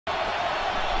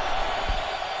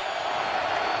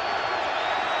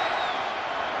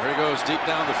Here he goes deep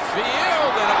down the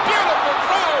field, and a beautiful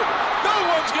throw. No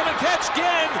one's going to catch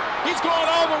Ginn. He's going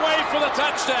all the way for the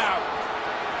touchdown.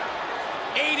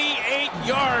 88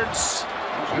 yards.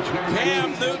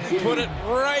 Cam Newton put it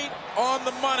right on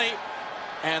the money.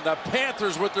 And the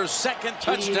Panthers with their second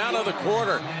touchdown of the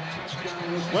quarter.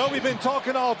 Well, we've been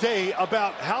talking all day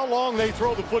about how long they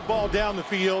throw the football down the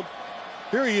field.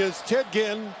 Here he is, Ted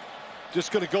Ginn,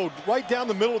 just going to go right down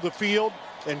the middle of the field.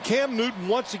 And Cam Newton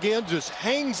once again just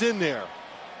hangs in there.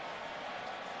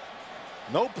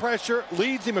 No pressure,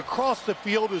 leads him across the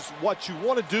field is what you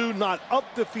want to do, not up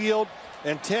the field.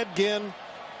 And Ted Ginn,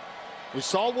 we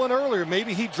saw one earlier.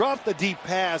 Maybe he dropped the deep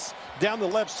pass down the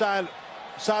left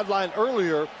sideline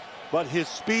earlier, but his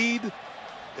speed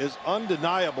is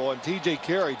undeniable, and T.J.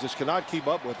 Carey just cannot keep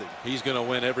up with it. He's going to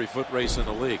win every foot race in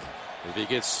the league if he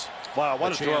gets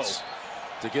what a chance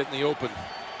to get in the open.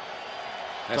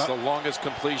 That's the longest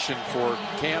completion for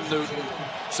Cam Newton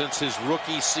since his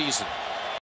rookie season.